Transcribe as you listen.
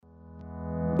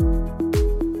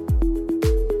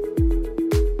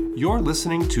You're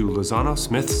listening to Lozano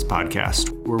Smith's podcast,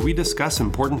 where we discuss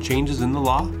important changes in the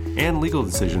law and legal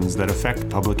decisions that affect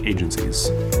public agencies.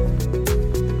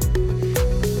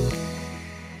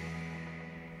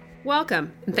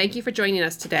 Welcome, and thank you for joining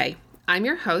us today. I'm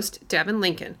your host, Devin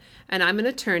Lincoln, and I'm an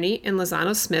attorney in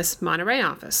Lozano Smith's Monterey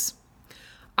office.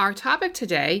 Our topic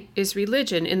today is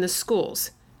religion in the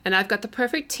schools, and I've got the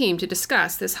perfect team to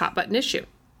discuss this hot-button issue.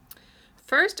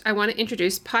 First, I want to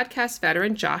introduce podcast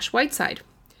veteran Josh Whiteside.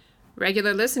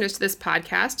 Regular listeners to this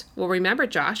podcast will remember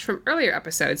Josh from earlier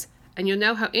episodes, and you'll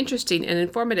know how interesting and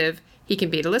informative he can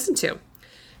be to listen to.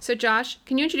 So Josh,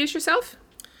 can you introduce yourself?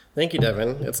 Thank you,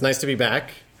 Devin. It's nice to be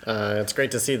back. It's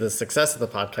great to see the success of the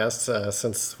podcast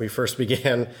since we first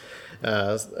began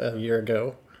a year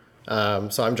ago.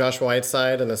 So I'm Josh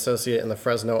Whiteside, an associate in the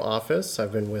Fresno office.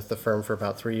 I've been with the firm for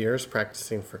about 3 years,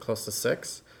 practicing for close to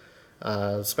 6.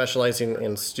 Specializing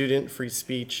in student free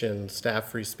speech and staff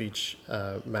free speech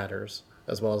matters,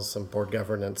 as well as some board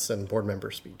governance and board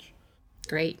member speech.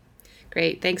 Great.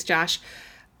 Thanks, Josh.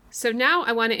 So now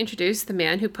I want to introduce the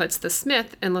man who puts the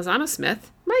Smith in Lozano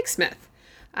Smith, Mike Smith.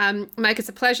 Mike, it's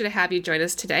a pleasure to have you join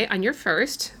us today on your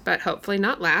first, but hopefully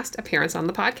not last, appearance on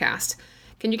the podcast.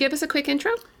 Can you give us a quick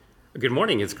intro? Good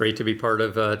morning. It's great to be part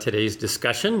of today's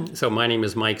discussion. So my name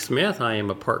is Mike Smith. I am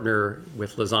a partner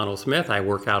with Lozano Smith. I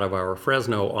work out of our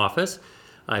Fresno office.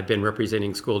 I've been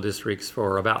representing school districts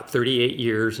for about 38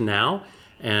 years now,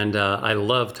 and I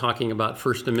love talking about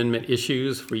First Amendment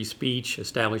issues, free speech,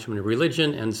 establishment of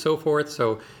religion, and so forth.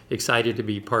 So excited to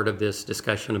be part of this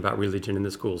discussion about religion in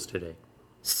the schools today.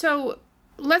 So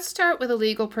let's start with a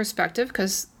legal perspective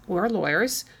because we're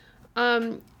lawyers.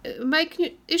 Mike,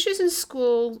 issues in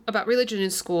school about religion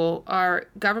in school are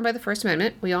governed by the First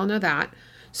Amendment. We all know that.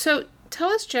 So tell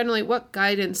us generally what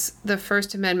guidance the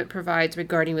First Amendment provides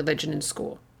regarding religion in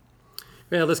school.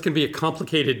 Well, this can be a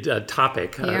complicated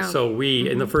topic. So we,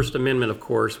 in the First Amendment, of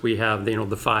course, we have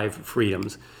the 5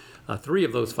 freedoms. 3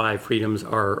 of those 5 freedoms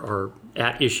are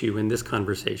at issue in this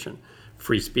conversation: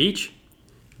 free speech,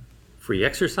 free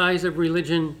exercise of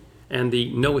religion, and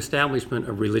the no establishment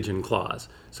of religion clause.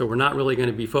 So we're not really going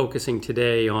to be focusing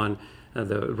today on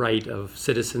the right of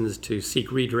citizens to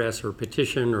seek redress or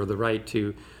petition, or the right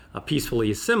to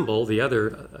peacefully assemble, the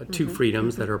other 2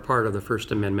 freedoms that are part of the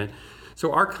First Amendment.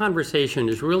 So our conversation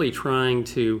is really trying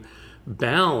to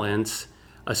balance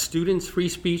a student's free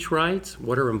speech rights,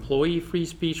 what are employee free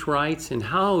speech rights, and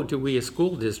how do we as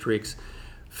school districts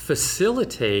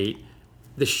facilitate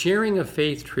the sharing of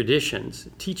faith traditions,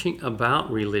 teaching about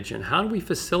religion. How do we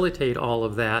facilitate all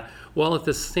of that while at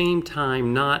the same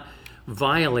time not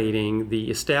violating the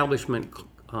Establishment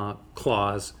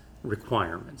Clause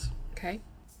requirements? Okay.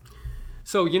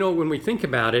 So, when we think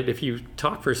about it, if you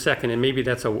talk for a second, and maybe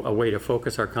that's a way to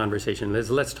focus our conversation,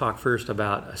 let's talk first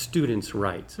about a student's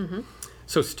rights. Mm-hmm.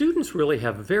 So students really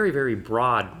have very, very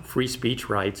broad free speech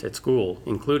rights at school,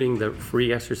 including the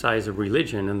free exercise of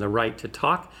religion and the right to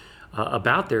talk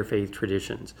about their faith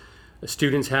traditions.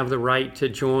 Students have the right to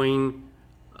join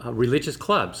religious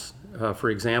clubs, for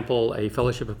example, a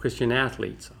Fellowship of Christian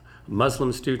Athletes,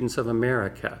 Muslim Students of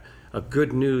America, a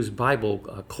Good News Bible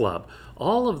Club.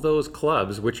 All of those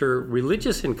clubs, which are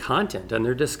religious in content and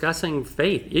they're discussing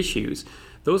faith issues,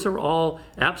 those are all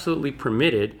absolutely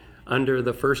permitted under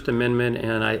the First Amendment,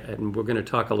 and we're going to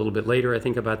talk a little bit later, I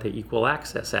think, about the Equal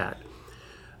Access Act.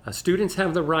 Students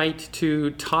have the right to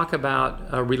talk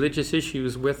about religious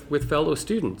issues with fellow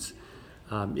students.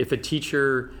 If a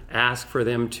teacher asks for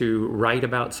them to write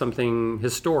about something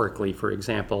historically, for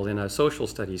example, in a social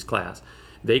studies class,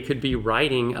 they could be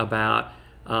writing about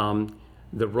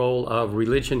the role of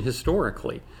religion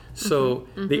historically. So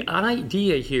the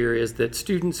idea here is that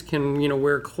students can,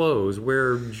 wear clothes,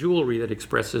 wear jewelry that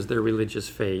expresses their religious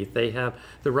faith. They have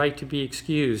the right to be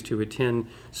excused to attend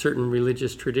certain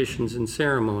religious traditions and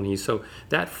ceremonies. So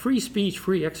that free speech,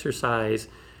 free exercise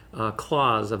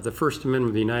clause of the First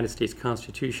Amendment of the United States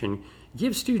Constitution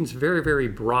gives students very, very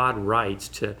broad rights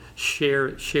to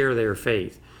share their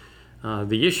faith.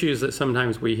 The issues that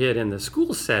sometimes we hit in the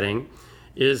school setting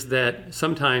is that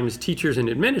sometimes teachers and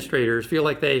administrators feel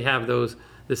like they have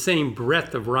the same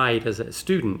breadth of right as a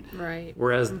student. Right.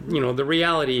 Whereas, the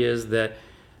reality is that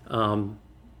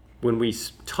when we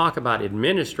talk about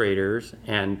administrators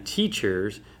and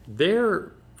teachers,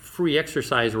 their free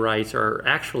exercise rights are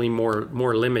actually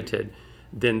more limited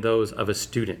than those of a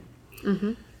student.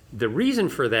 Mm-hmm. The reason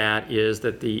for that is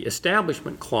that the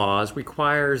Establishment Clause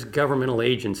requires governmental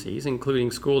agencies,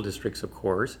 including school districts, of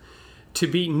course, to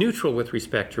be neutral with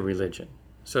respect to religion.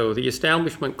 So the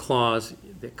Establishment Clause,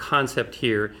 the concept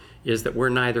here is that we're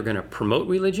neither going to promote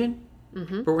religion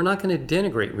but we're not going to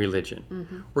denigrate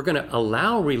religion. We're going to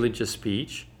allow religious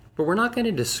speech, but we're not going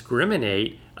to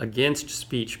discriminate against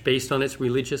speech based on its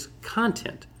religious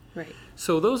content. Right.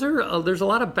 So there's a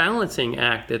lot of balancing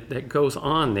act that goes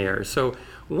on there. So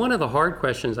one of the hard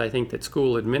questions I think that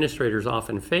school administrators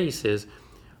often face is,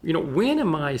 when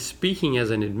am I speaking as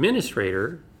an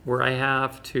administrator where I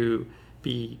have to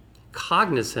be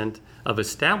cognizant of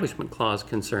Establishment Clause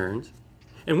concerns,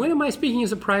 and when am I speaking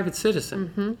as a private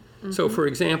citizen? So, for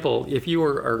example, if you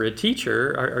are a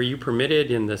teacher, are you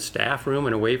permitted in the staff room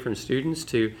and away from students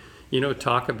to,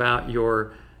 talk about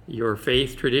your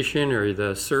faith tradition or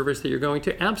the service that you're going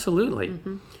to? Absolutely.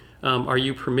 Are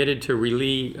you permitted to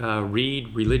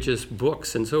read religious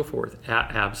books and so forth?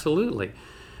 Absolutely.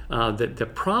 The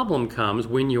problem comes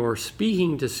when you're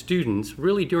speaking to students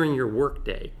really during your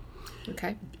workday.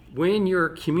 Okay. When you're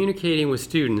communicating with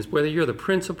students, whether you're the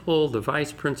principal, the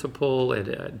vice principal,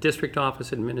 a district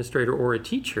office administrator, or a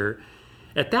teacher,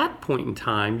 at that point in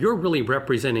time, you're really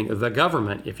representing the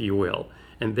government, if you will,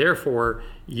 and therefore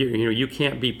you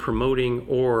can't be promoting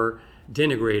or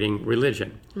denigrating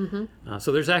religion.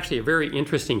 So there's actually a very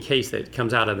interesting case that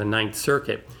comes out of the Ninth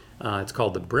Circuit. It's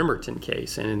called the Bremerton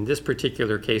case, and in this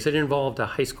particular case, it involved a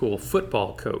high school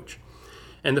football coach.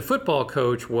 And the football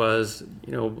coach was,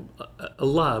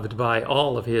 loved by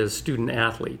all of his student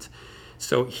athletes.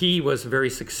 So he was very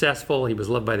successful. He was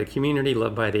loved by the community,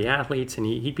 loved by the athletes, and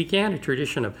he began a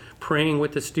tradition of praying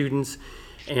with the students.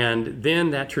 And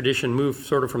then that tradition moved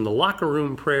sort of from the locker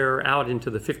room prayer out into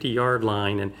the 50-yard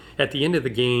line. And at the end of the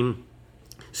game,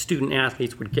 student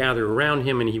athletes would gather around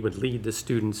him and he would lead the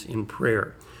students in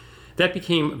prayer. That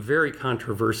became very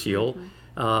controversial.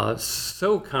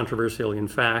 So controversial, in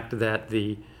fact, that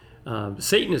the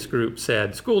Satanist group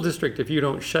said, school district, if you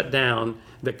don't shut down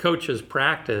the coach's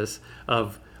practice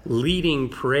of leading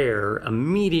prayer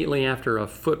immediately after a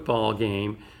football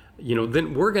game,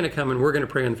 then we're going to come and we're going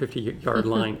to pray on the 50-yard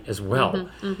line as well.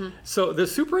 So the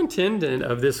superintendent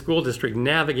of this school district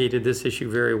navigated this issue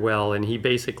very well, and he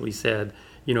basically said,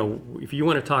 if you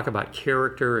want to talk about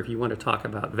character, if you want to talk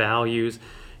about values,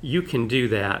 you can do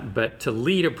that, but to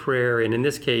lead a prayer, and in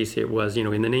this case it was,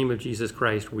 in the name of Jesus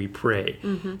Christ we pray.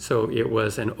 So it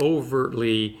was an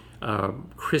overtly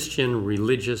Christian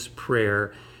religious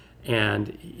prayer, and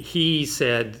he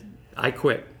said, I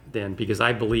quit then because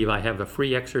I believe I have the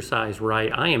free exercise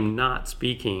right. I am not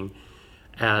speaking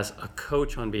as a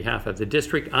coach on behalf of the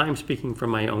district. I'm speaking from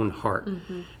my own heart.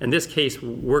 And this case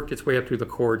worked its way up through the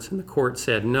courts, and the court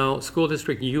said, no, school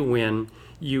district, you win.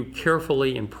 You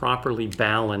carefully and properly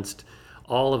balanced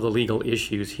all of the legal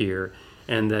issues here.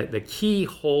 And the key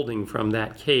holding from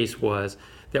that case was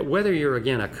that whether you're,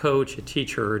 again, a coach, a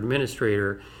teacher, or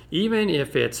administrator, even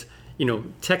if it's,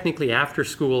 technically after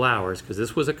school hours, because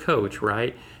this was a coach,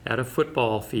 right, at a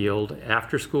football field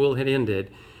after school had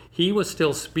ended, he was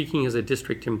still speaking as a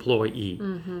district employee.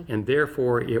 And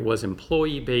therefore, it was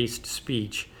employee-based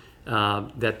speech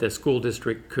that the school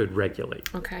district could regulate.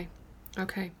 Okay.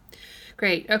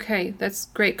 Great. Okay, that's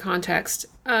great context.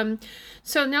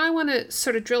 So now I want to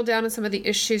sort of drill down on some of the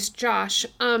issues. Josh,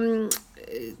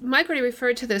 Mike already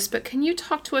referred to this, but can you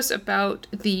talk to us about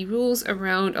the rules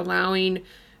around allowing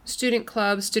student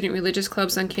clubs, student religious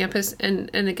clubs on campus,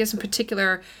 and I guess in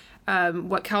particular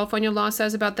what California law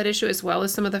says about that issue as well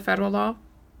as some of the federal law?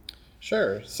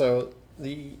 Sure. So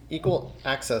the Equal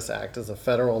Access Act is a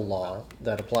federal law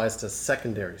that applies to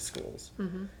secondary schools.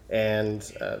 And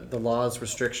the law's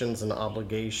restrictions and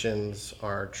obligations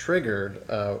are triggered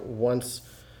once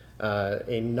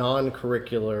a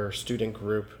non-curricular student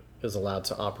group is allowed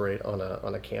to operate on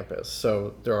a campus.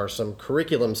 So there are some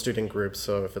curriculum student groups.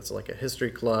 So if it's like a history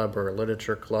club or a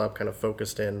literature club kind of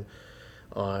focused in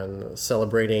on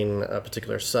celebrating a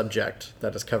particular subject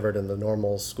that is covered in the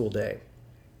normal school day.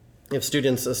 If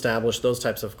students establish those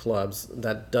types of clubs,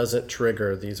 that doesn't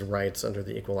trigger these rights under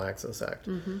the Equal Access Act.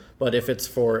 But if it's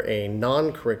for a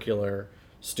non-curricular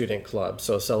student club,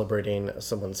 so celebrating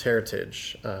someone's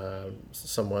heritage,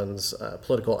 someone's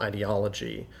political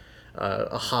ideology,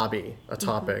 a hobby, a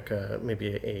topic,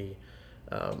 maybe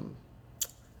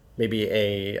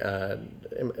a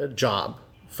job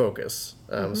focus.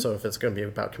 So if it's going to be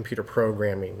about computer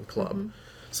programming club,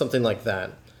 something like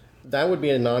that. That would be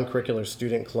a non-curricular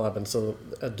student club, and so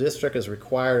a district is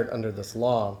required under this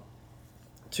law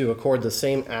to accord the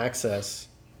same access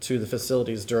to the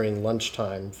facilities during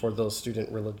lunchtime for those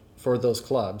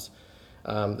clubs.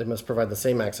 They must provide the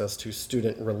same access to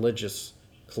student religious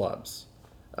clubs.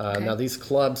 Now, these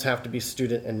clubs have to be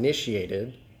student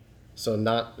initiated, so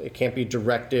it can't be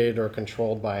directed or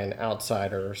controlled by an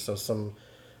outsider. So some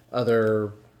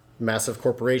other massive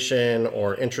corporation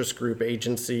or interest group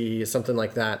agency, something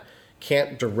like that,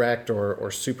 can't direct or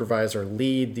supervise or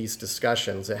lead these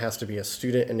discussions. It has to be a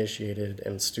student-initiated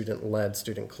and student-led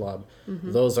student club.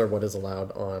 Those are what is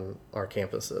allowed on our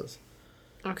campuses.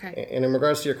 Okay. And in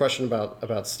regards to your question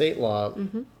about state law,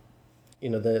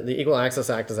 the Equal Access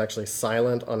Act is actually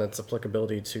silent on its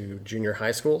applicability to junior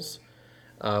high schools,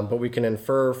 but we can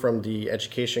infer from the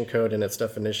Education Code and its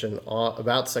definition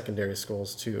about secondary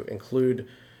schools to include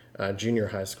junior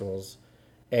high schools.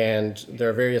 And there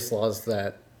are various laws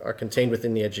that are contained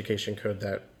within the Education Code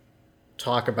that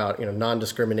talk about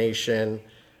non-discrimination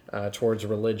towards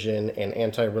religion and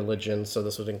anti-religion. So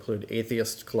this would include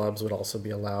atheist clubs would also be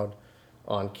allowed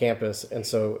on campus. And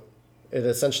so it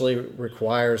essentially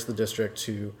requires the district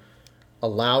to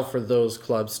allow for those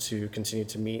clubs to continue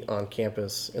to meet on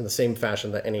campus in the same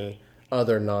fashion that any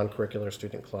other non-curricular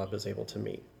student club is able to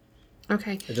meet.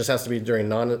 Okay. It just has to be during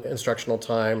non-instructional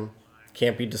time,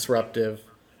 can't be disruptive,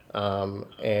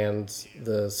 and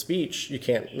the speech, you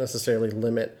can't necessarily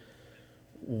limit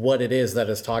what it is that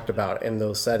is talked about in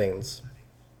those settings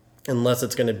unless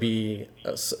it's going to be,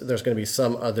 there's going to be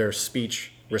some other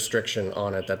speech restriction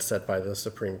on it that's set by the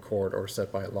Supreme Court or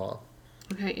set by law.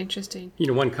 Okay, interesting.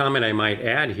 One comment I might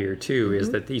add here, too,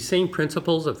 is that these same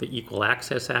principles of the Equal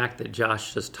Access Act that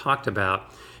Josh just talked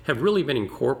about have really been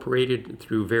incorporated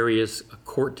through various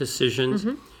court decisions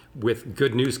with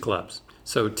good news clubs.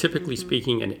 So typically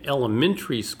speaking, an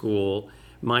elementary school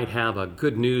might have a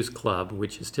good news club,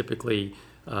 which is typically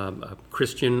a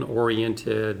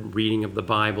Christian-oriented reading of the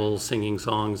Bible, singing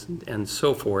songs, and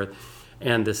so forth.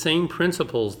 And the same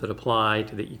principles that apply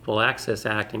to the Equal Access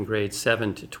Act in grades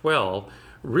 7 to 12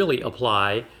 really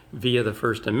apply via the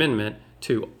First Amendment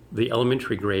to the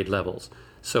elementary grade levels.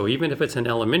 So even if it's an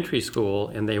elementary school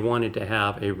and they wanted to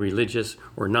have a religious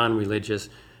or non-religious,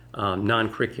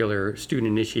 non-curricular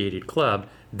student-initiated club,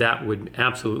 that would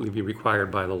absolutely be required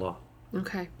by the law.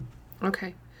 Okay.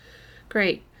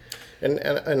 Great.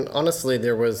 And honestly,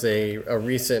 there was a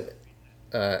recent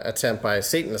attempt by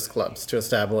Satanist clubs to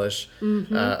establish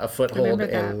a foothold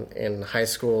in high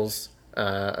schools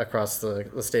across the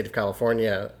state of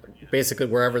California. Basically,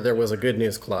 wherever there was a good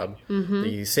news club,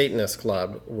 the Satanist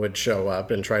club would show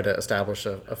up and try to establish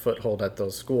a foothold at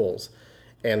those schools.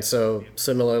 And so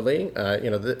similarly,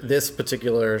 this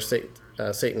particular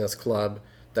Satanist club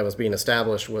that was being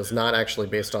established was not actually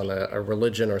based on a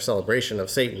religion or celebration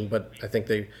of Satan, but I think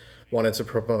they wanted to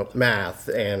promote math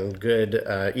and good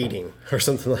eating or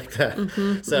something like that.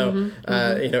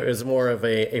 It was more of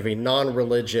a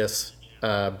non-religious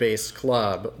based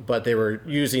club, but they were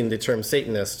using the term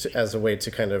Satanist as a way to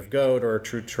kind of goad or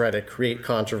to try to create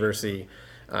controversy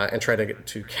and try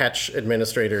to catch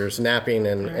administrators napping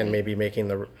and maybe making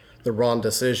the wrong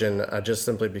decision just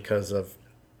simply because of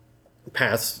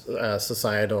past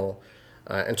societal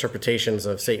interpretations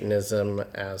of Satanism,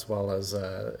 as well as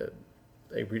a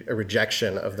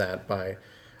rejection of that by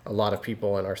a lot of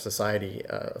people in our society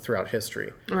throughout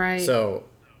history. Right. So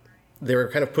they were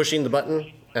kind of pushing the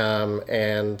button,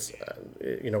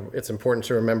 it's important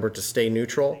to remember to stay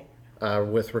neutral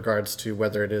with regards to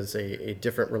whether it is a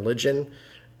different religion,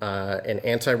 an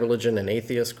anti-religion, an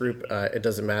atheist group. It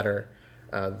doesn't matter.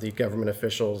 The government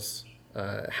officials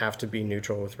have to be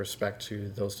neutral with respect to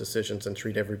those decisions and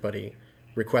treat everybody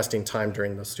requesting time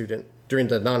during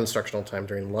the non-instructional time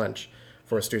during lunch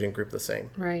for a student group the same.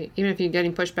 Right. Even if you're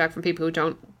getting pushback from people who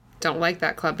don't like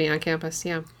that club being on campus,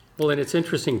 yeah. Well, and it's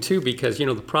interesting, too, because,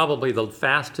 probably the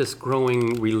fastest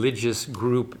growing religious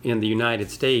group in the United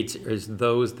States is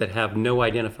those that have no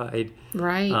identification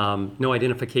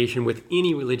with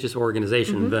any religious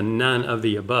organization, the none of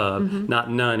the above, not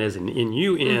none as in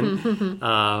N-U-N,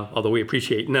 although we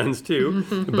appreciate nuns, too,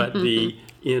 but the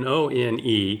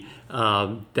N-O-N-E,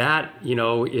 that,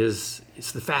 is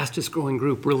the fastest growing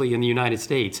group really in the United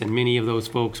States. And many of those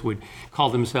folks would call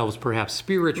themselves perhaps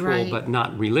spiritual, but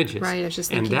not religious. Right, I was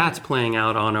just thinking and that's playing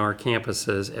out on our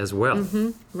campuses as well.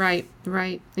 Right.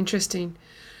 Interesting.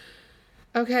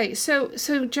 Okay, so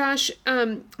Josh,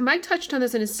 Mike touched on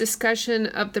this in his discussion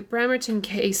of the Bremerton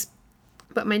case,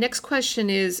 but my next question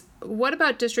is, what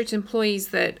about district employees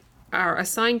that are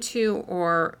assigned to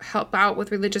or help out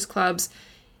with religious clubs?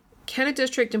 Can a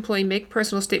district employee make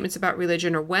personal statements about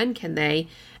religion, or when can they?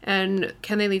 And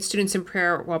can they lead students in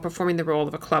prayer while performing the role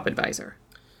of a club advisor?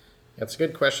 That's a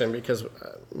good question, because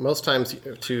most times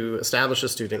to establish a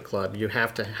student club, you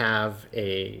have to have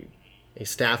a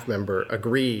staff member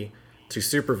agree to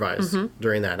supervise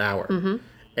during that hour.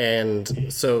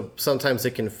 And so sometimes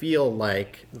it can feel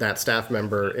like that staff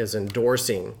member is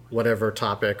endorsing whatever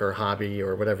topic or hobby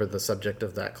or whatever the subject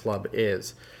of that club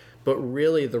is. But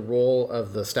really the role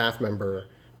of the staff member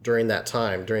during that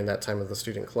time of the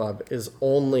student club, is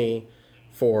only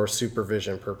for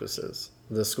supervision purposes.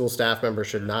 The school staff member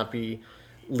should not be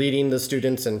leading the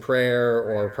students in prayer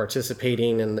or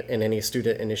participating in any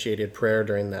student-initiated prayer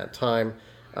during that time.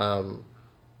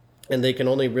 And they can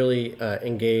only really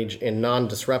engage in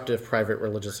non-disruptive private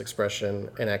religious expression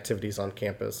and activities on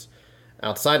campus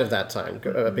outside of that time,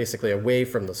 basically away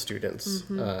from the students,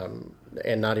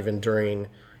 and not even during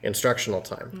instructional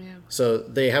time. Yeah. So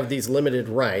they have these limited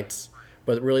rights,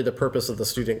 but really the purpose of the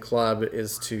student club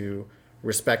is to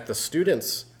respect the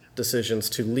students' decisions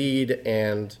to lead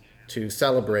and to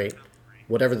celebrate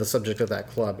whatever the subject of that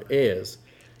club is.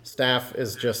 Staff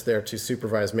is just there to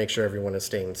supervise, make sure everyone is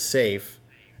staying safe,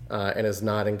 and is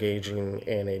not engaging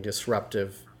in a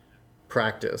disruptive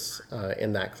practice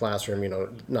in that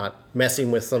classroom, not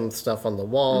messing with some stuff on the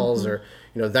walls or,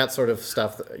 that sort of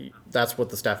stuff. That's what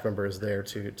the staff member is there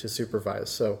to supervise.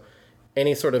 So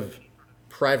any sort of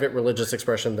private religious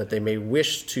expression that they may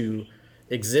wish to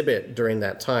exhibit during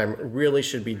that time really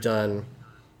should be done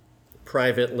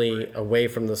privately, away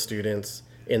from the students,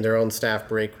 in their own staff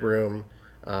break room,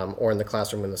 or in the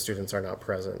classroom when the students are not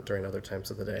present during other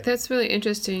times of the day. That's really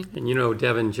interesting. And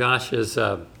Devin, Josh's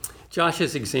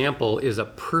example is a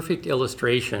perfect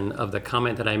illustration of the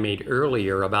comment that I made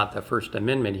earlier about the First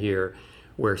Amendment here,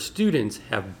 where students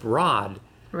have broad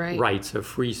rights of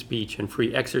free speech and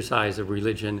free exercise of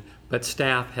religion, but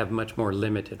staff have much more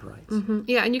limited rights.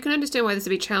 Yeah, and you can understand why this would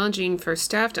be challenging for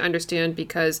staff to understand,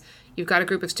 because you've got a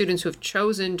group of students who have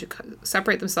chosen to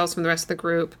separate themselves from the rest of the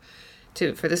group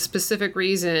for this specific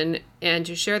reason and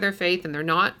to share their faith, and they're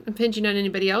not impinging on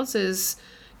anybody else's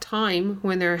time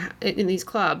when they're in these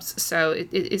clubs. So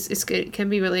it can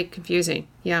be really confusing.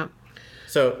 Yeah.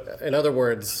 So in other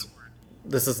words,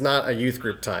 this is not a youth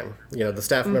group time. The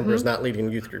staff member is not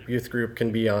leading youth group. Youth group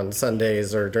can be on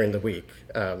Sundays or during the week.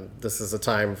 This is a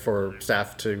time for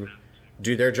staff to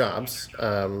do their jobs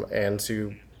and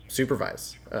to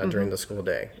supervise during the school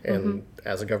day. And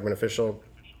as a government official,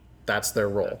 that's their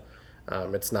role.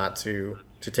 It's not to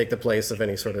take the place of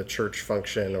any sort of church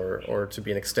function or to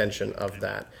be an extension of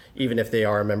that, even if they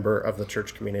are a member of the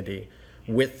church community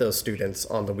with those students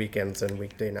on the weekends and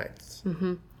weekday nights.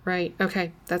 Right.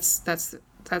 Okay. That's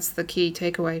the key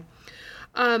takeaway.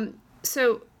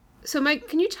 So Mike,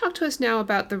 can you talk to us now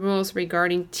about the rules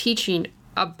regarding teaching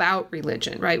about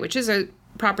religion, right? Which is a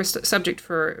proper subject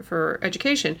for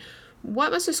education.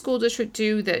 What must a school district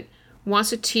do that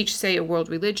wants to teach, say, a world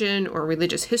religion or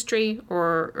religious history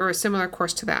or a similar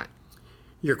course to that?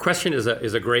 Your question is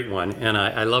a great one, and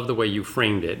I love the way you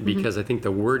framed it, because I think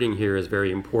the wording here is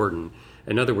very important.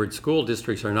 In other words, school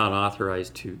districts are not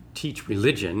authorized to teach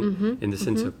religion in the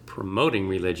sense of promoting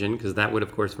religion, because that would,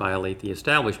 of course, violate the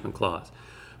Establishment Clause.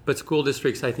 But school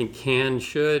districts, I think, can,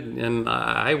 should, and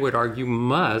I would argue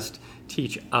must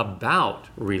teach about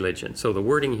religion. So the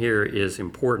wording here is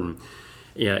important.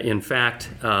 Yeah, in fact,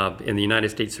 in the United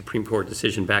States Supreme Court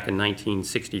decision back in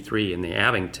 1963 in the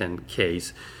Abington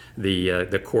case,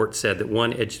 the court said that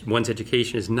one's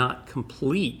education is not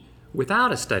complete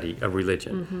without a study of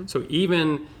religion. So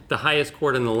even the highest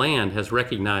court in the land has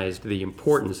recognized the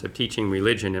importance of teaching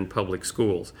religion in public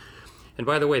schools. And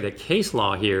by the way, the case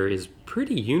law here is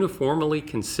pretty uniformly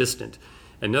consistent.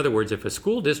 In other words, if a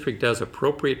school district does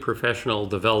appropriate professional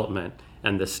development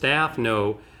and the staff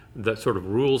know the sort of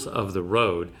rules of the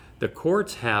road, the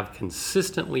courts have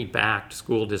consistently backed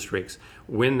school districts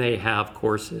when they have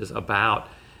courses about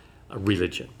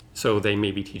religion. So they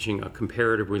may be teaching a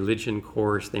comparative religion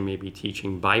course, they may be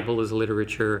teaching Bible as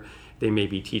literature, they may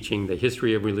be teaching the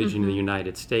history of religion in the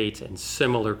United States and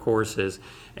similar courses.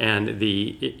 And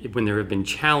when there have been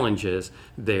challenges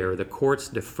there, the courts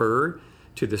defer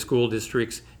to the school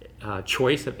district's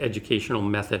choice of educational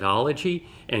methodology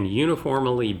and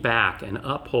uniformly back and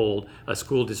uphold a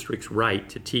school district's right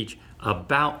to teach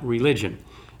about religion.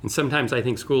 And sometimes I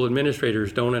think school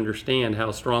administrators don't understand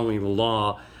how strongly the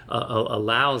law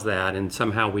allows that, and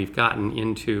somehow we've gotten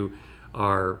into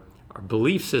our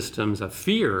belief systems of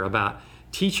fear about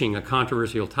teaching a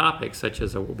controversial topic such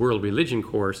as a world religion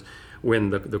course when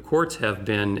the courts have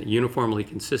been uniformly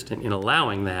consistent in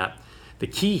allowing that. The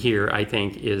key here, I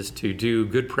think, is to do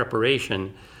good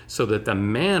preparation so that the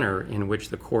manner in which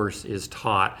the course is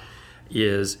taught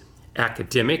is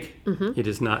academic, it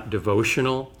is not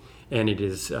devotional, and it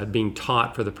is being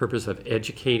taught for the purpose of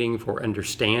educating, for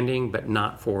understanding, but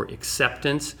not for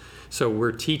acceptance. So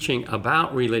we're teaching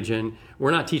about religion.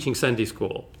 We're not teaching Sunday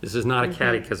school. This is not a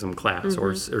catechism class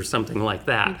or something like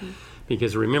that.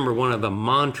 Because remember, one of the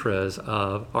mantras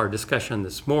of our discussion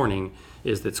this morning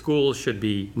is that schools should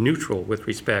be neutral with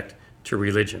respect to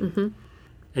religion.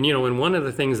 And, and one of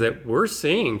the things that we're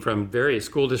seeing from various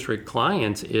school district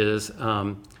clients is,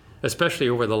 especially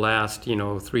over the last, 3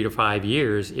 to 5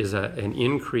 years, is an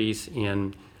increase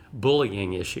in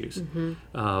bullying issues.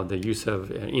 The use of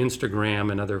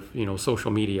Instagram and other,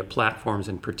 social media platforms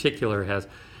in particular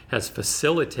has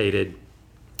facilitated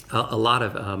a lot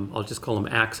of, I'll just call them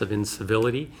acts of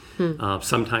incivility.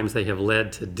 Sometimes they have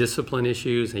led to discipline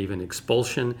issues, even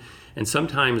expulsion. And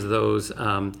sometimes those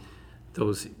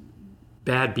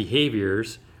bad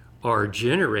behaviors are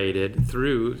generated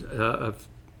through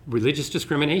religious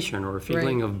discrimination or a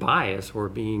feeling of bias or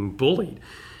being bullied.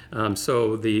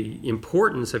 So the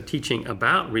importance of teaching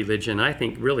about religion, I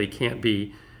think, really can't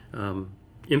be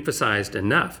emphasized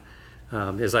enough.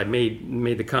 As I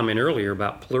made the comment earlier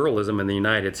about pluralism in the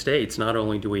United States, not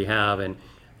only do we have an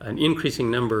increasing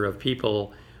number of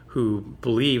people who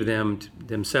believe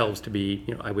themselves to be,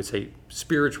 I would say,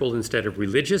 spiritual instead of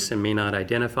religious and may not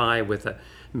identify with a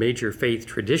major faith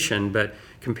tradition. But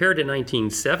compared to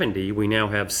 1970, we now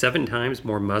have 7 times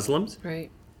more Muslims,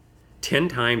 10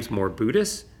 times more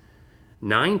Buddhists,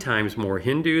 9 times more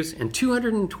Hindus, and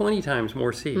 220 times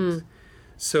more Sikhs.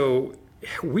 So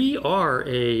we are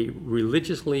a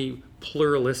religiously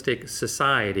pluralistic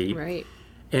society,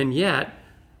 and yet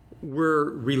we're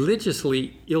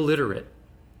religiously illiterate.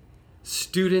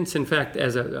 Students, in fact,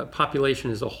 as a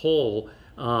population as a whole,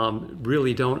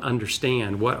 really don't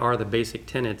understand what are the basic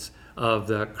tenets of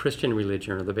the Christian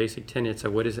religion, or the basic tenets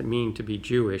of what does it mean to be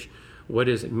Jewish, what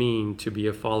does it mean to be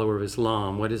a follower of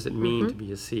Islam, what does it mean to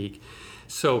be a Sikh.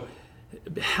 So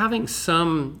having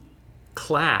some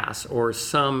class or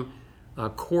some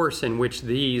course in which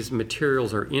these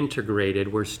materials are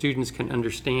integrated, where students can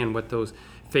understand what those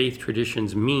faith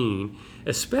traditions mean,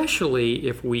 especially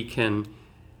if we can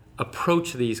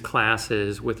approach these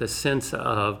classes with a sense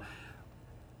of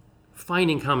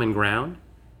finding common ground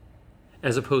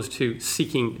as opposed to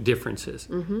seeking differences.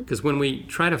 Because when we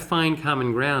try to find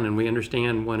common ground and we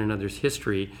understand one another's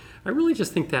history, I really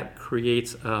just think that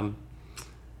creates a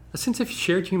sense of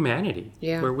shared humanity,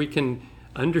 where we can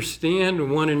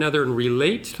understand one another and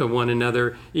relate to one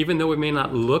another, even though we may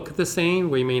not look the same,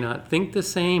 we may not think the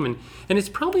same. And it's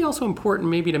probably also important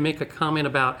maybe to make a comment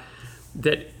about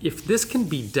that if this can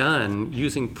be done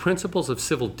using principles of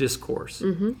civil discourse.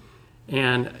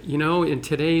 And, in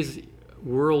today's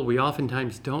world, we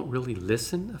oftentimes don't really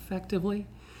listen effectively.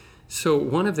 So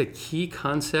one of the key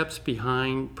concepts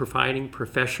behind providing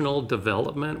professional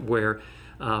development where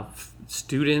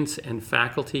students and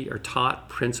faculty are taught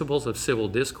principles of civil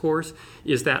discourse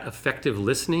is that effective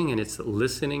listening, and it's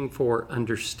listening for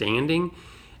understanding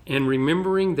and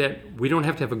remembering that we don't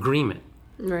have to have agreement.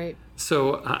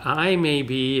 So I may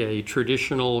be a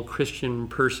traditional Christian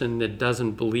person that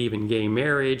doesn't believe in gay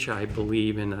marriage. I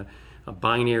believe in a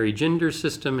binary gender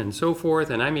system and so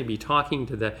forth, and I may be talking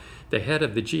to the head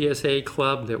of the GSA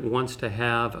club that wants to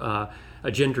have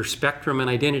a gender spectrum and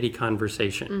identity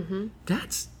conversation.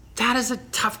 That is a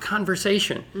tough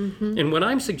conversation. And what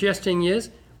I'm suggesting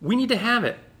is we need to have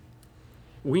it.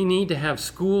 We need to have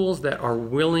schools that are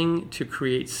willing to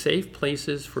create safe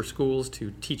places for schools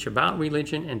to teach about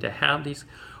religion and to have these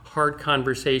hard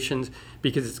conversations,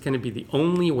 because it's going to be the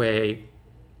only way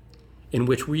in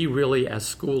which we really, as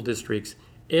school districts,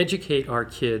 educate our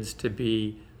kids to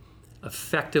be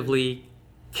effectively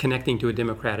connecting to a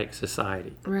democratic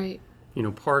society.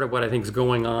 Part of what I think is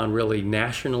going on really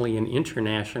nationally and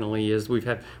internationally is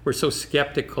we're so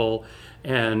skeptical,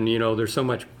 and there's so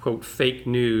much, quote, fake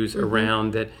news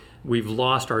around that we've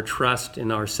lost our trust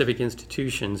in our civic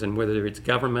institutions, and whether it's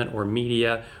government or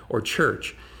media or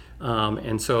church.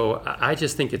 And so I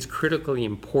just think it's critically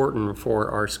important for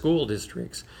our school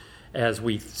districts, as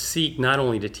we seek not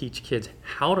only to teach kids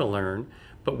how to learn,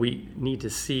 but we need to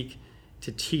seek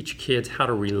to teach kids how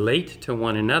to relate to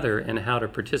one another and how to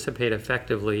participate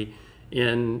effectively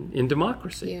in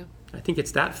democracy. I think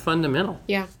it's that fundamental.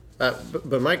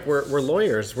 But Mike, we're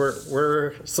lawyers.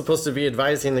 We're supposed to be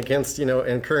advising against,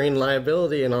 incurring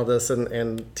liability and all this,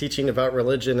 and teaching about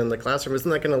religion in the classroom.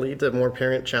 Isn't that going to lead to more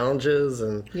parent challenges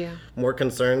and more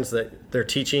concerns that they're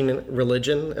teaching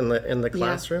religion in the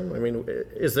classroom? I mean,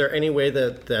 is there any way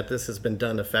that this has been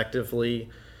done effectively,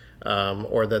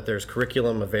 or that there's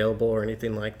curriculum available or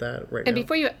anything like that right now? And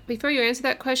before you answer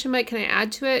that question, Mike, can I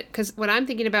add to it? Because what I'm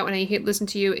thinking about when I listen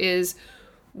to you is,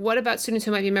 what about students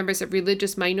who might be members of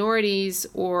religious minorities,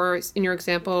 or, in your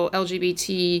example,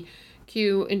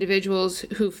 LGBTQ individuals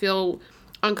who feel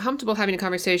uncomfortable having a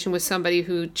conversation with somebody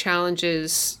who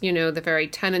challenges, the very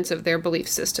tenets of their belief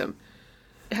system?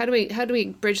 How do we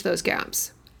bridge those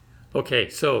gaps? Okay,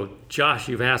 so Josh,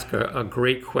 you've asked a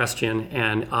great question,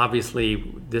 and obviously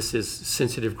this is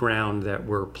sensitive ground that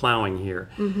we're plowing here.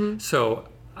 So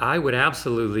I would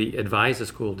absolutely advise a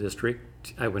school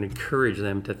district, I would encourage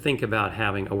them to think about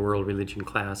having a world religion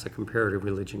class, a comparative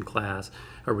religion class,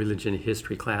 a religion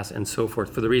history class, and so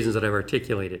forth, for the reasons that I've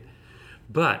articulated.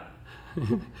 But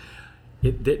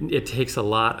it takes a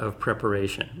lot of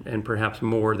preparation, and perhaps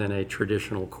more than a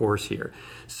traditional course here.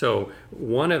 So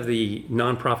one of the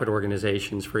nonprofit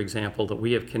organizations, for example, that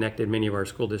we have connected many of our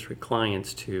school district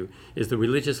clients to is the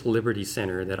Religious Liberty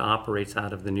Center that operates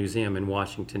out of the museum in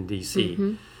Washington,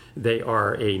 D.C. They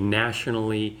are a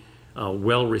nationally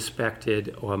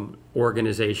well-respected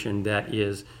organization that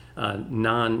is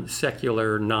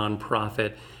non-secular,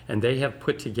 nonprofit, and they have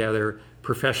put together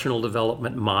professional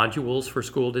development modules for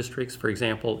school districts. For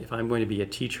example, if I'm going to be a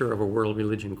teacher of a world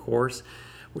religion course,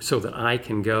 so that I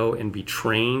can go and be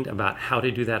trained about how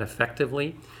to do that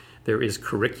effectively, there is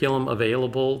curriculum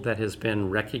available that has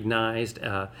been recognized,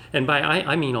 and by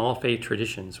I mean all faith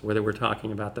traditions, whether we're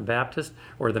talking about the Baptist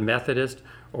or the Methodist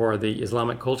or the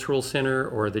Islamic Cultural Center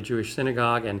or the Jewish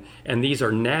Synagogue, and these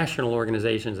are national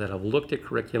organizations that have looked at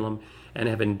curriculum and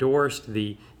have endorsed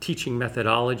the teaching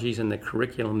methodologies and the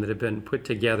curriculum that have been put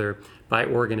together by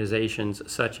organizations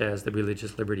such as the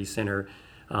Religious Liberty Center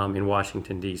in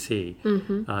Washington, D.C.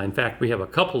 In fact, we have a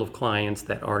couple of clients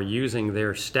that are using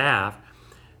their staff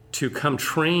to come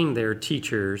train their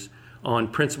teachers on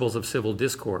principles of civil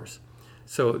discourse.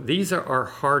 So these are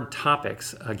hard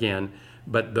topics, again,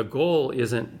 but the goal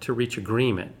isn't to reach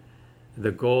agreement.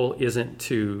 The goal isn't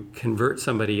to convert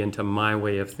somebody into my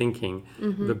way of thinking.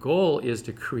 The goal is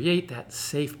to create that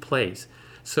safe place.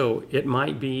 So it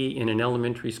might be in an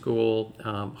elementary school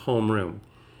homeroom.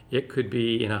 It could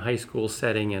be in a high school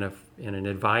setting in an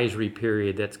advisory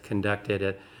period that's conducted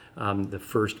at the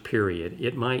first period.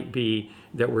 It might be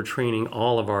that we're training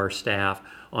all of our staff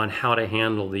on how to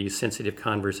handle these sensitive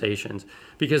conversations.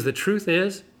 Because the truth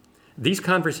is, these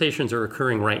conversations are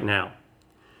occurring right now.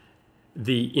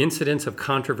 The incidents of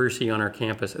controversy on our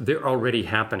campus, they're already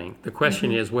happening. The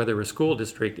question is whether a school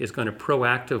district is going to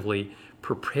proactively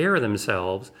prepare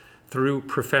themselves through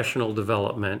professional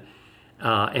development. When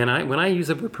I use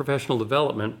the word professional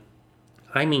development,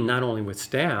 I mean not only with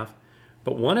staff,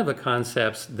 but one of the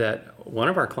concepts that one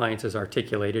of our clients has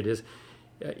articulated is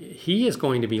he is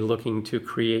going to be looking to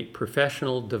create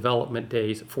professional development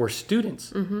days for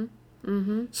students.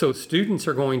 So students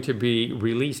are going to be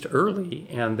released early,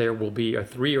 and there will be a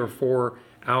 3 or 4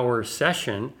 hour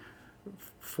session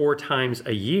 4 times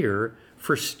a year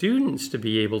for students to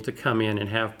be able to come in and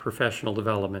have professional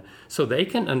development so they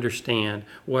can understand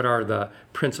what are the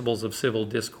principles of civil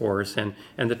discourse. And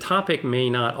the topic may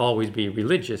not always be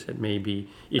religious. It may be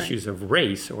issues of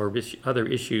race or other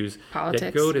issues Politics.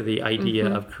 that go to the idea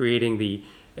of creating the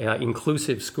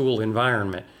inclusive school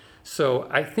environment. So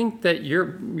I think that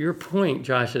your point,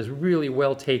 Josh, is really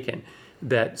well taken,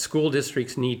 that school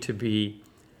districts need to be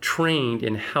trained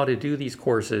in how to do these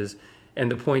courses.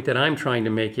 And the point that I'm trying to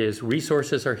make is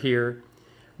resources are here,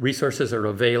 resources are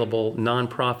available,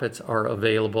 nonprofits are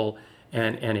available,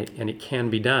 and it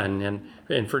can be done.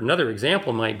 And for another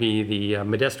example might be the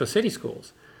Modesto City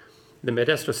Schools. The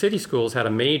Modesto City Schools had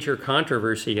a major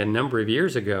controversy a number of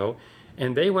years ago,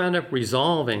 and they wound up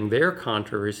resolving their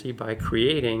controversy by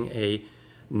creating a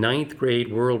 9th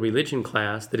grade world religion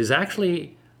class that is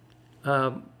actually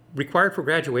required for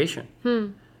graduation.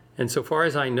 And so far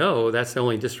as I know, that's the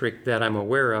only district that I'm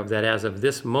aware of that as of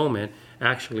this moment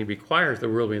actually requires the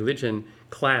world religion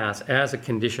class as a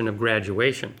condition of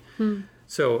graduation.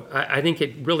 So I think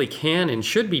it really can and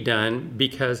should be done,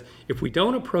 because if we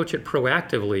don't approach it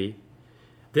proactively,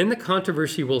 then the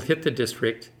controversy will hit the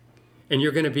district and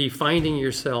you're going to be finding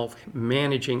yourself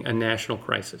managing a national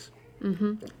crisis,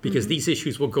 because these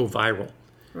issues will go viral.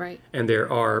 Right. And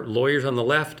there are lawyers on the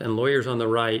left and lawyers on the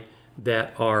right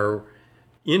that are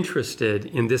interested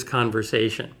in this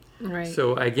conversation. Right.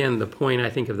 So again, the point I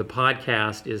think of the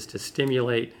podcast is to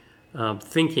stimulate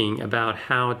thinking about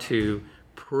how to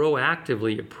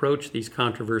proactively approach these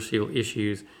controversial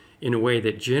issues in a way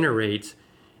that generates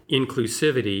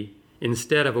inclusivity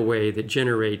instead of a way that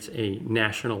generates a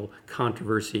national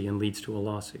controversy and leads to a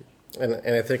lawsuit. And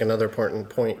I think another important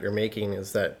point you're making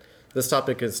is that this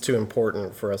topic is too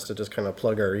important for us to just kind of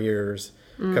plug our ears,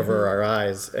 cover our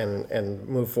eyes, and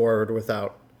move forward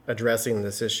without addressing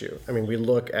this issue. I mean, we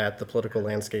look at the political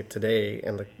landscape today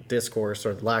and the discourse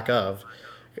or lack of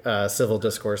civil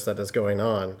discourse that is going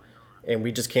on, and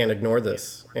we just can't ignore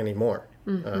this anymore.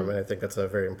 And I think that's a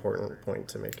very important point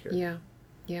to make here.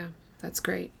 Yeah, that's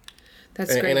great.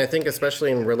 That's great. And I think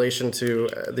especially in relation to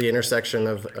the intersection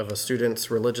of a student's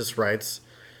religious rights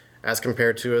as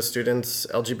compared to a student's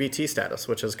LGBT status,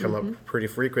 which has come up pretty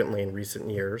frequently in recent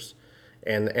years.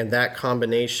 And that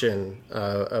combination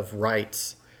of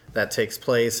rights that takes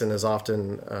place and is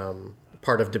often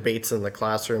part of debates in the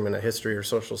classroom in a history or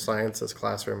social sciences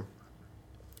classroom.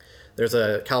 There's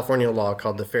a California law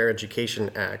called the Fair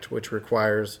Education Act, which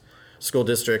requires school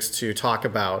districts to talk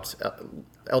about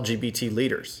LGBT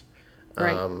leaders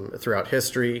throughout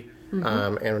history,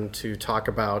 and to talk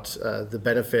about the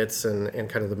benefits and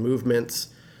kind of the movements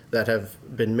that have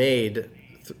been made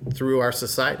through our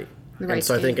society. And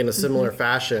so I think in a similar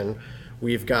fashion,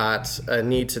 we've got a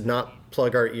need to not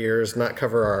plug our ears, not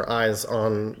cover our eyes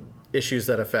on issues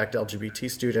that affect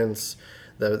LGBT students,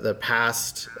 the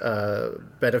past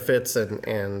benefits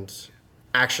and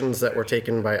actions that were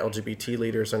taken by LGBT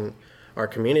leaders in our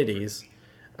communities.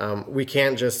 We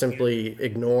can't just simply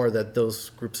ignore that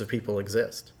those groups of people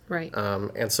exist. Right.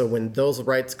 And so when those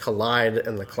rights collide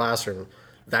in the classroom,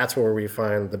 that's where we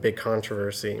find the big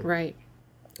controversy. Right.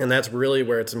 And that's really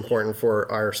where it's important for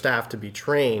our staff to be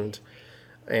trained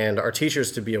and our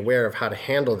teachers to be aware of how to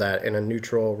handle that in a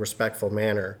neutral, respectful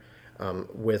manner.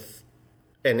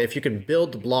 And if you can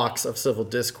build the blocks of civil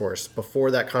discourse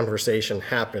before that conversation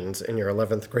happens in your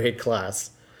 11th grade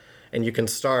class, and you can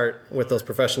start with those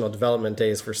professional development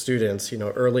days for students,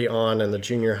 early on in the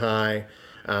junior high,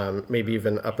 maybe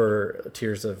even upper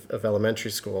tiers of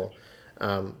elementary school,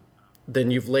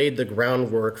 then you've laid the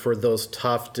groundwork for those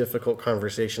tough, difficult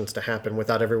conversations to happen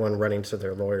without everyone running to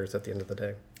their lawyers at the end of the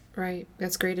day. Right.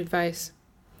 That's great advice.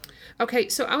 Okay,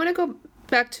 so I want to go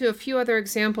back to a few other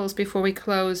examples before we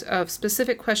close of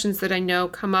specific questions that I know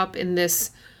come up in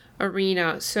this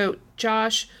arena. So,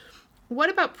 Josh, what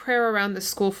about prayer around the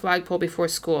school flagpole before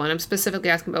school? And I'm specifically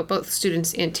asking about both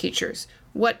students and teachers.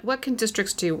 What can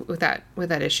districts do with that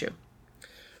issue?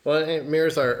 Well, it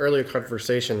mirrors our earlier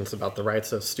conversations about the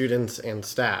rights of students and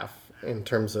staff in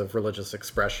terms of religious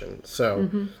expression.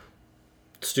 So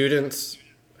students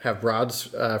have broad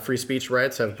free speech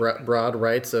rights, have broad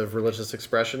rights of religious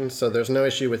expression. So there's no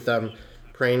issue with them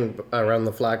praying around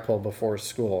the flagpole before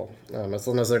school, as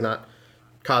long as they're not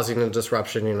causing a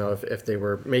disruption. If they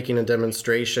were making a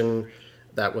demonstration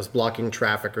that was blocking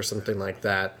traffic or something like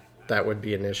that, that would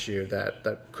be an issue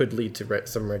that could lead to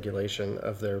some regulation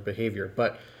of their behavior.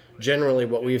 But generally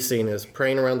what we've seen is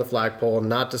praying around the flagpole,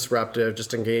 not disruptive,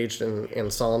 just engaged in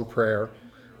solemn prayer.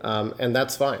 And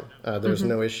that's fine. There's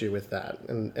no issue with that.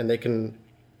 And they can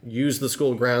use the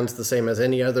school grounds the same as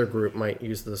any other group might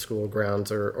use the school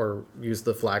grounds or use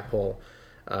the flagpole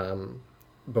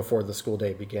before the school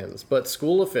day begins. But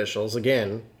school officials,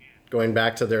 again, going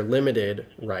back to their limited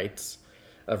rights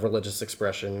of religious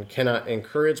expression, cannot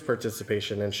encourage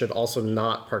participation and should also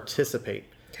not participate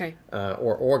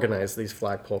or organize these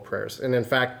flagpole prayers. And in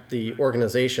fact, the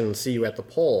organization See You at the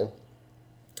Pole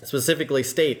specifically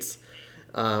states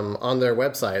on their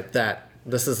website that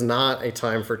this is not a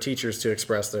time for teachers to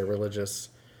express their religious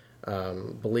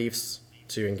beliefs,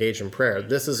 to engage in prayer.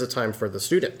 This is a time for the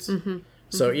students.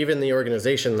 So even the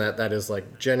organization that is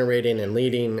like generating and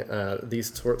leading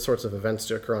these sorts of events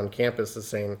to occur on campus is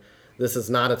saying this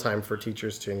is not a time for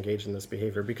teachers to engage in this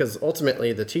behavior, because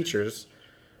ultimately the teachers,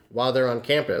 while they're on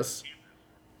campus,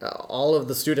 all of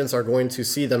the students are going to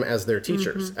see them as their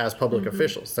teachers, as public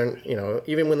officials. They're,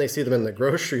 even when they see them in the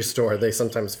grocery store, they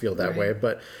sometimes feel that way.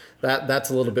 But that's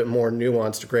a little bit more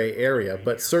nuanced gray area.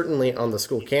 But certainly on the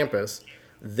school campus,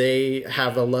 they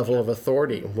have a level of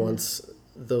authority once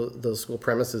those school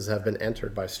premises have been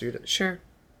entered by students. Sure.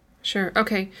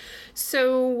 Okay.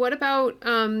 So what about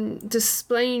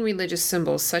displaying religious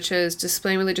symbols, such as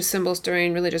displaying religious symbols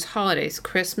during religious holidays,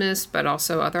 Christmas, but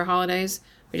also other holidays?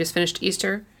 We just finished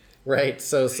Easter. Right.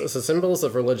 So symbols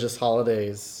of religious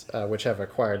holidays, which have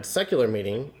acquired secular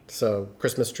meaning, so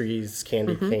Christmas trees,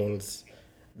 candy canes,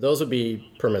 those would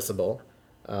be permissible.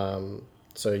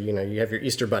 So, you have your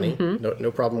Easter bunny.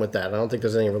 No problem with that. I don't think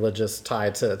there's any religious tie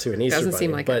to an Easter bunny.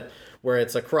 Seem like but it. Where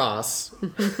it's a cross,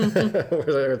 or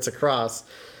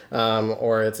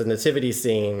it's a nativity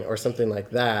scene or something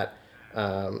like that,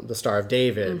 the Star of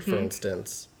David, for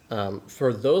instance,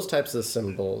 for those types of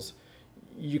symbols,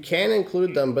 you can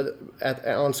include them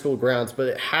on school grounds, but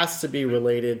it has to be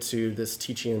related to this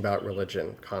teaching about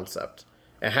religion concept.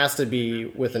 It has to be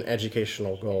with an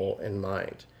educational goal in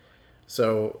mind.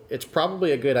 So it's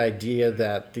probably a good idea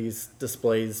that these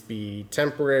displays be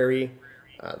temporary,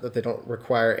 that they don't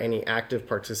require any active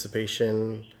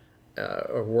participation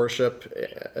or worship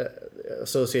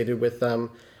associated with them,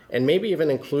 and maybe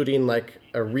even including like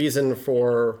a reason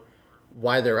for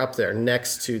why they're up there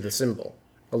next to the symbol.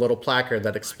 a little placard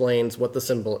that explains what the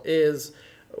symbol is,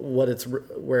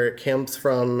 where it comes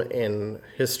from in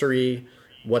history,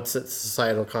 what's its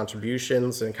societal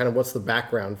contributions, and kind of what's the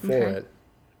background for it,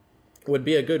 would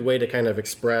be a good way to kind of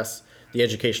express the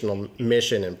educational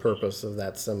mission and purpose of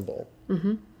that symbol.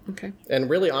 Okay. And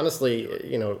really, honestly,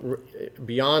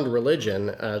 beyond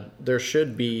religion, there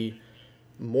should be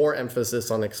more emphasis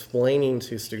on explaining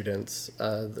to students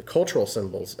the cultural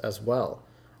symbols as well.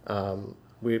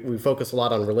 We focus a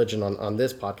lot on religion on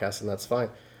this podcast, and that's fine.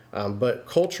 But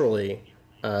culturally,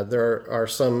 there are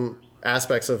some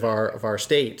aspects of our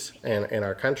state and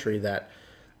our country that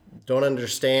don't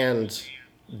understand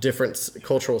different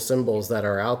cultural symbols that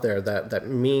are out there that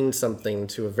mean something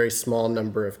to a very small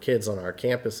number of kids on our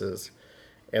campuses.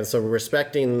 And so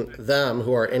respecting them,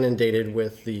 who are inundated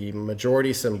with the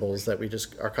majority symbols that we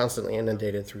just are constantly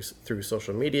inundated through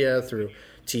social media, through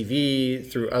TV,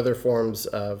 through other forms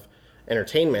of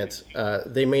entertainment,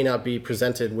 they may not be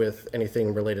presented with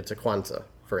anything related to Kwanzaa,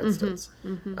 for instance.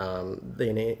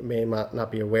 They may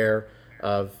not be aware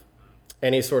of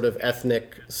any sort of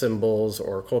ethnic symbols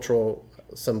or cultural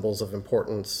symbols of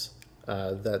importance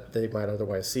that they might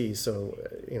otherwise see. So,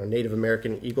 Native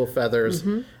American eagle feathers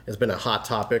has been a hot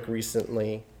topic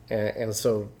recently. And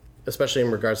so, especially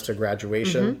in regards to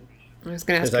graduation, I was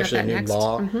going to ask there's actually a new next.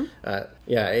 law.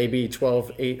 AB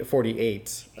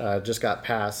 1248 just got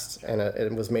passed, and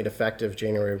it was made effective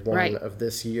January 1 of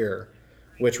this year,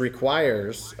 which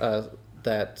requires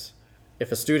that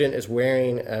if a student is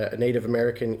wearing a Native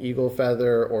American eagle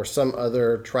feather or some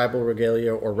other tribal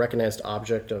regalia or recognized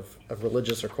object of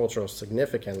religious or cultural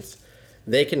significance,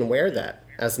 they can wear that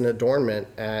as an adornment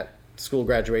at school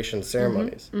graduation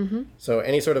ceremonies. So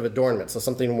any sort of adornment, so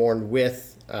something worn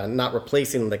with, not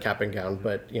replacing the cap and gown,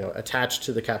 but attached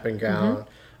to the cap and gown,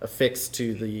 affixed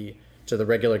to the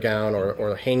regular gown,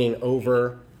 or hanging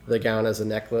over the gown as a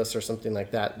necklace or something like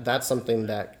that. That's something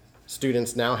that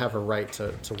students now have a right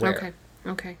to wear.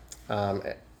 Okay.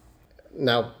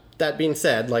 Now, that being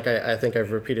said, like I think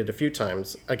I've repeated a few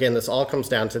times, again, this all comes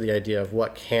down to the idea of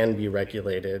what can be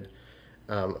regulated.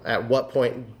 At what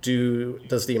point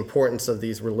does the importance of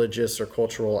these religious or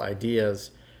cultural ideas,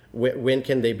 when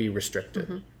can they be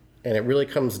restricted? And it really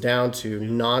comes down to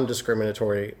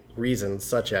non-discriminatory reasons,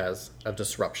 such as a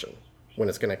disruption, when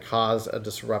it's going to cause a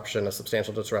disruption, a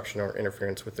substantial disruption or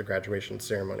interference with the graduation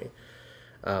ceremony.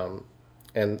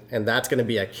 And that's going to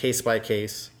be a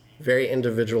case-by-case, very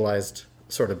individualized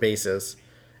sort of basis.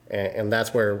 And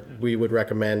that's where we would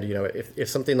recommend, if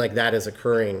something like that is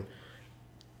occurring,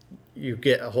 you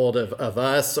get a hold of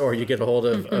us, or you get a hold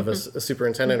of a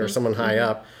superintendent or someone high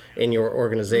up in your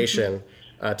organization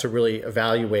to really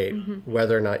evaluate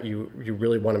whether or not you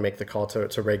really want to make the call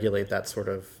to regulate that sort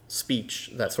of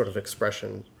speech, that sort of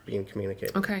expression being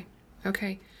communicated.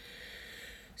 Okay.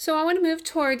 So I want to move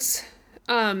towards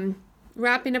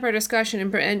wrapping up our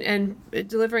discussion and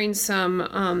delivering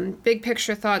some big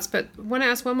picture thoughts, but I want to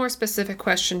ask one more specific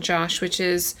question, Josh, which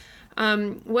is,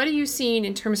 what are you seeing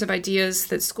in terms of ideas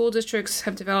that school districts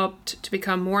have developed to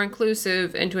become more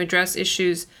inclusive and to address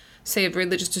issues, say, of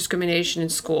religious discrimination in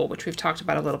school, which we've talked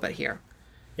about a little bit here?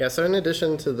 Yeah, so in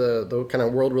addition to the kind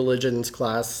of world religions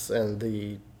class and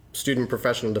the student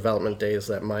professional development days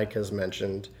that Mike has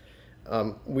mentioned,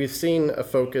 we've seen a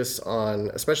focus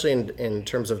on, especially in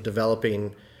terms of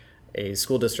developing a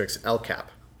school district's LCAP,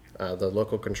 the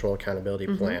Local Control Accountability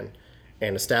Plan,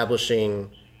 and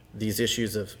establishing these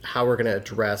issues of how we're going to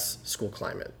address school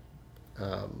climate.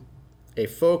 A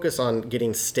focus on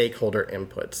getting stakeholder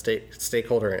input,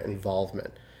 stakeholder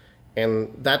involvement.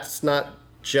 And that's not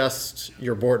just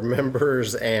your board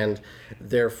members and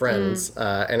their friends,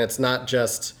 and it's not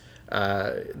just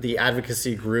the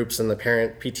advocacy groups and the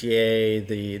parent PTA,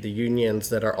 the unions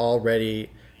that are already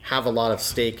have a lot of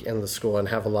stake in the school and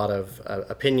have a lot of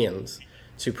opinions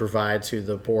to provide to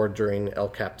the board during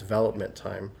LCAP development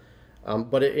time.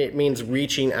 But it means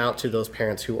reaching out to those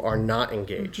parents who are not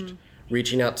engaged,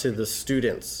 reaching out to the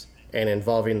students and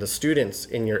involving the students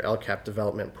in your LCAP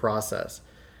development process.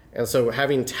 And so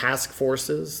having task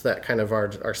forces that kind of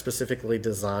are specifically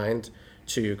designed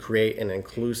to create an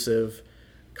inclusive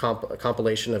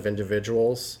compilation of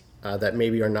individuals that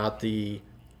maybe are not the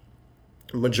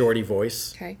majority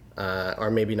voice,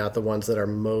 are maybe not the ones that are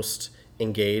most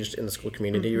engaged in the school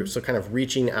community. So kind of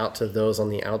reaching out to those on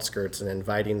the outskirts and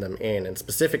inviting them in, and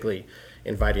specifically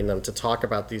inviting them to talk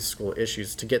about these school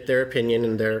issues, to get their opinion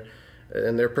and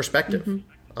their perspective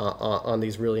on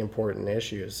these really important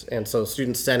issues. And so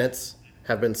student senates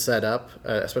have been set up,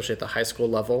 especially at the high school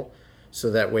level, so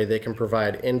that way they can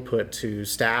provide input to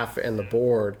staff and the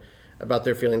board about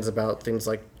their feelings about things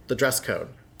like the dress code,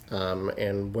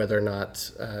 and whether or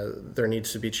not there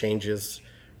needs to be changes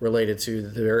related to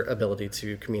their ability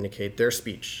to communicate their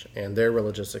speech and their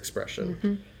religious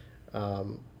expression.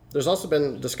 There's also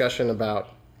been discussion about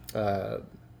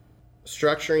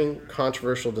structuring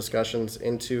controversial discussions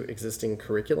into existing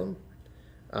curriculum.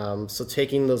 So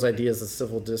taking those ideas of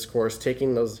civil discourse,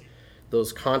 taking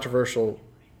those controversial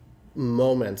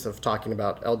moments of talking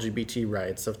about LGBT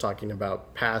rights, of talking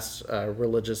about past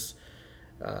religious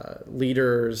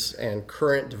leaders and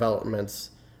current developments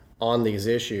on these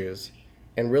issues,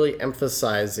 and really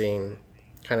emphasizing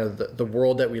kind of the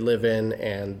world that we live in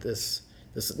and this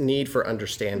need for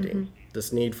understanding,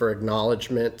 this need for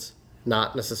acknowledgement,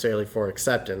 not necessarily for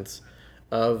acceptance,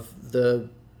 of the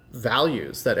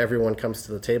values that everyone comes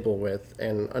to the table with,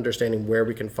 and understanding where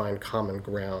we can find common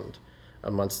ground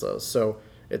amongst those. So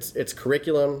it's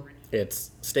curriculum,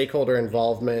 it's stakeholder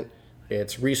involvement,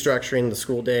 it's restructuring the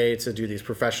school day to do these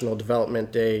professional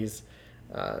development days,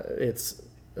 it's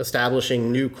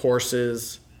establishing new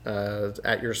courses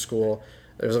at your school.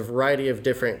 There's a variety of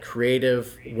different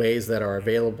creative ways that are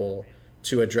available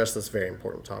to address this very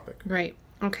important topic. Right.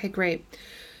 Okay, great.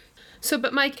 So,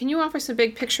 but Mike, can you offer some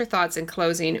big picture thoughts in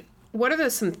closing? What are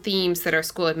some themes that our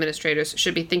school administrators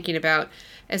should be thinking about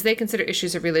as they consider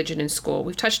issues of religion in school?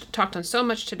 We've talked on so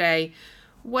much today.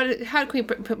 How can we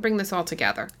bring this all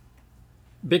together?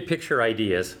 Big picture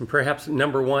ideas. Perhaps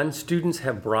number one, students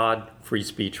have broad free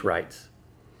speech rights.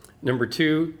 Number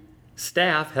two,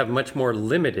 staff have much more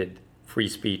limited free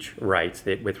speech rights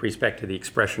with respect to the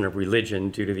expression of religion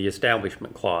due to the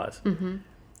Establishment Clause.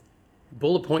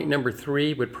 Bullet point number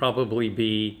three would probably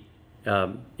be,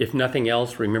 if nothing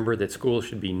else, remember that schools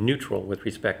should be neutral with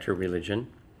respect to religion.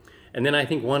 And then I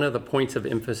think one of the points of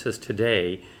emphasis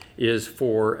today is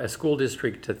for a school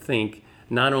district to think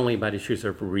not only about issues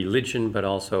of religion, but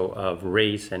also of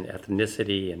race and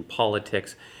ethnicity and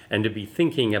politics, and to be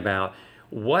thinking about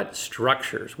what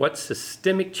structures, what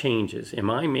systemic changes am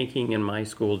I making in my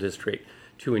school district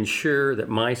to ensure that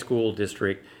my school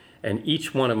district and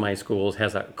each one of my schools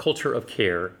has a culture of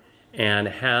care and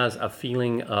has a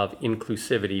feeling of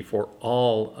inclusivity for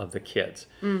all of the kids.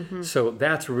 So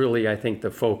that's really, I think,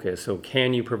 the focus. So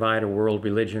can you provide a world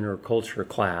religion or culture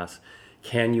class?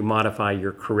 Can you modify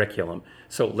your curriculum?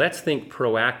 So let's think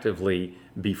proactively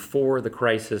before the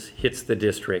crisis hits the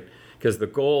district, because the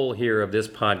goal here of this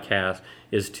podcast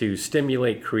is to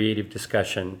stimulate creative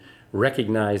discussion,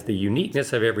 recognize the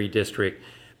uniqueness of every district,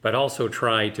 but also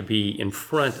try to be in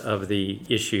front of the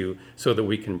issue so that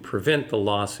we can prevent the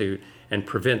lawsuit and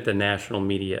prevent the national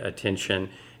media attention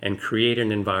and create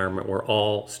an environment where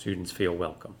all students feel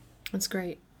welcome. That's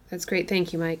great. That's great.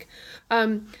 Thank you, Mike.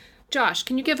 Josh,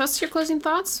 can you give us your closing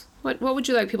thoughts? What would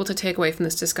you like people to take away from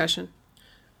this discussion?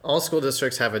 All school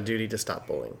districts have a duty to stop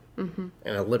bullying and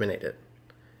eliminate it.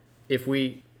 If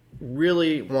we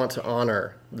really want to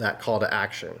honor that call to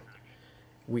action,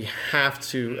 we have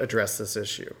to address this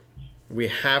issue. We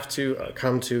have to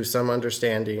come to some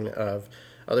understanding of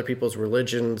other people's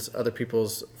religions, other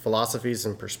people's philosophies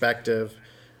and perspectives,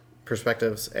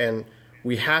 and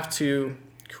we have to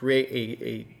create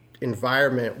a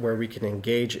environment where we can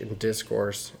engage in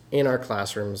discourse in our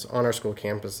classrooms, on our school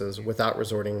campuses, without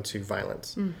resorting to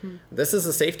violence. This is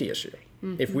a safety issue.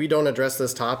 If we don't address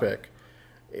this topic,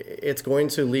 it's going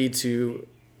to lead to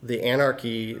the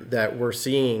anarchy that we're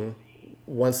seeing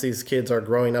once these kids are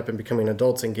growing up and becoming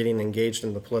adults and getting engaged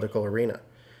in the political arena,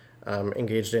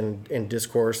 engaged in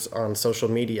discourse on social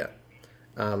media.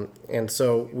 And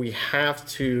so we have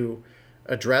to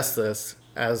address this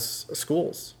as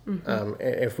schools.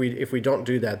 If we don't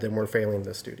do that, then we're failing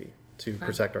this duty to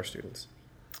protect our students.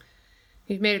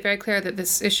 You've made it very clear that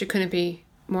this issue couldn't be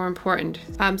more important.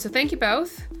 So thank you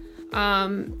both.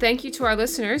 Thank you to our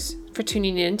listeners for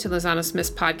tuning in to Lozano Smith's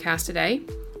podcast today.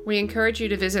 We encourage you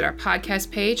to visit our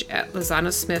podcast page at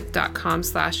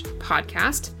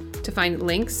lozanosmith.com/podcast to find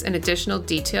links and additional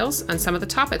details on some of the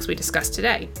topics we discussed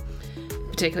today,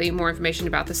 particularly more information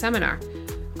about the seminar.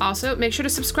 Also, make sure to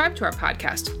subscribe to our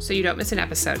podcast so you don't miss an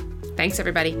episode. Thanks,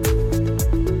 everybody.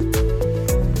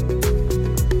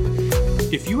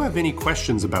 If you have any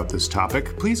questions about this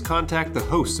topic, please contact the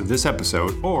hosts of this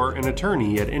episode or an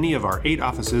attorney at any of our 8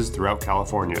 offices throughout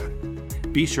California.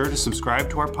 Be sure to subscribe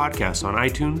to our podcast on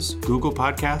iTunes, Google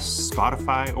Podcasts,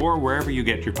 Spotify, or wherever you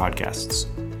get your podcasts.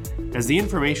 As the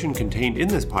information contained in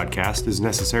this podcast is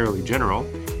necessarily general,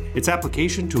 its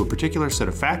application to a particular set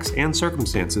of facts and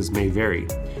circumstances may vary.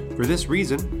 For this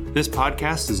reason, this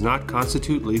podcast does not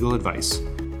constitute legal advice.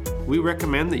 We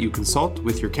recommend that you consult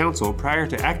with your counsel prior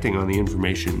to acting on the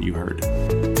information you heard.